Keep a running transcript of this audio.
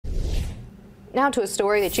Now to a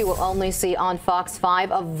story that you will only see on Fox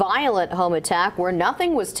 5, a violent home attack where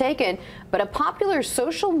nothing was taken, but a popular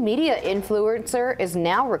social media influencer is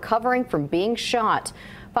now recovering from being shot.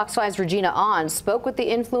 Fox 5's Regina On spoke with the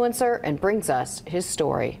influencer and brings us his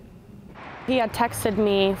story. He had texted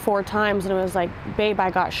me 4 times and it was like, babe, I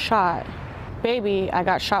got shot. Baby, I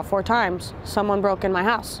got shot 4 times. Someone broke in my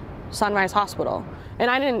house, Sunrise Hospital. And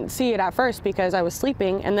I didn't see it at first because I was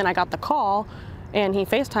sleeping, and then I got the call and he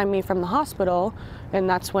FaceTimed me from the hospital, and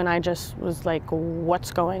that's when I just was like,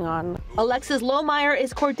 what's going on? Alexis Lohmeyer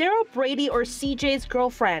is Cordero Brady, or CJ's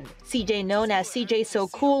girlfriend. CJ, known as CJ So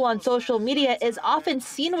Cool on social media, is often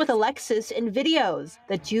seen with Alexis in videos.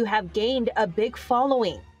 The two have gained a big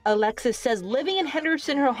following. Alexis says living in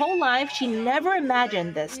Henderson her whole life, she never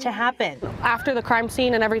imagined this to happen. After the crime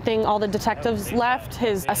scene and everything, all the detectives left.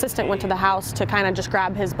 His assistant went to the house to kind of just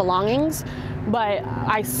grab his belongings. But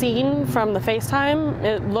I seen from the FaceTime,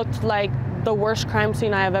 it looked like the worst crime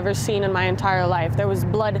scene I have ever seen in my entire life. There was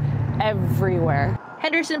blood everywhere.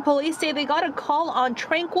 Henderson police say they got a call on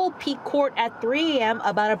Tranquil Peak Court at 3 a.m.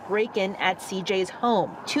 about a break-in at CJ's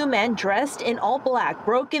home. 2 men dressed in all black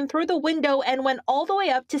broke in through the window and went all the way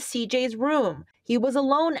up to CJ's room. He was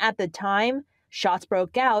alone at the time. Shots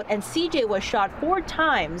broke out and CJ was shot 4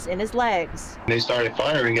 times in his legs. They started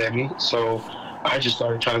firing at me, so I just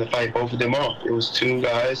started trying to fight both of them off. It was 2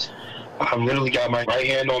 guys. I literally got my right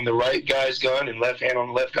hand on the right guy's gun and left hand on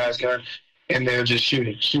the left guy's gun, and they were just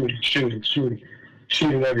shooting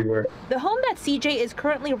everywhere. The home that CJ is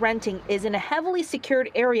currently renting is in a heavily secured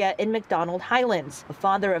area in McDonald Highlands. A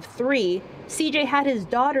father of 3, CJ had his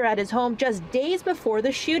daughter at his home just days before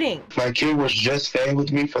the shooting. My kid was just staying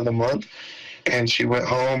with me for the month, and she went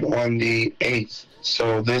home on the 8th.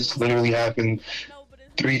 So this literally happened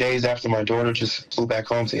 3 days after my daughter just flew back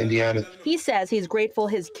home to Indiana. He says he's grateful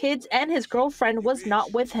his kids and his girlfriend was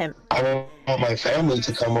not with him. I don't want my family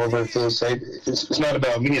to come over and feel safe. It's not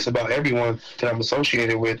about me, it's about everyone that I'm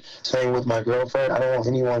associated with. Staying with my girlfriend, I don't want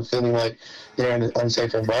anyone feeling like they're in an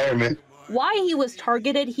unsafe environment. Why he was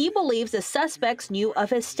targeted, he believes the suspects knew of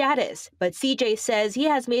his status. But CJ says he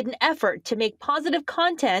has made an effort to make positive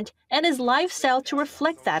content and his lifestyle to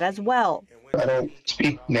reflect that as well. I don't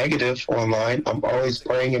speak negative online. I'm always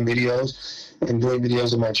praying in videos and doing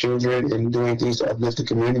videos of my children and doing things to uplift the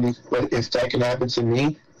community. But if that can happen to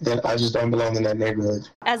me, then I just don't belong in that neighborhood.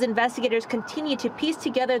 As investigators continue to piece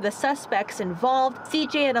together the suspects involved,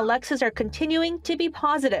 CJ and Alexis are continuing to be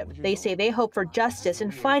positive. They say they hope for justice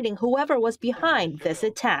in finding whoever was behind this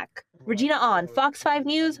attack. Regina On, Fox 5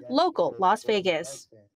 News, local Las Vegas.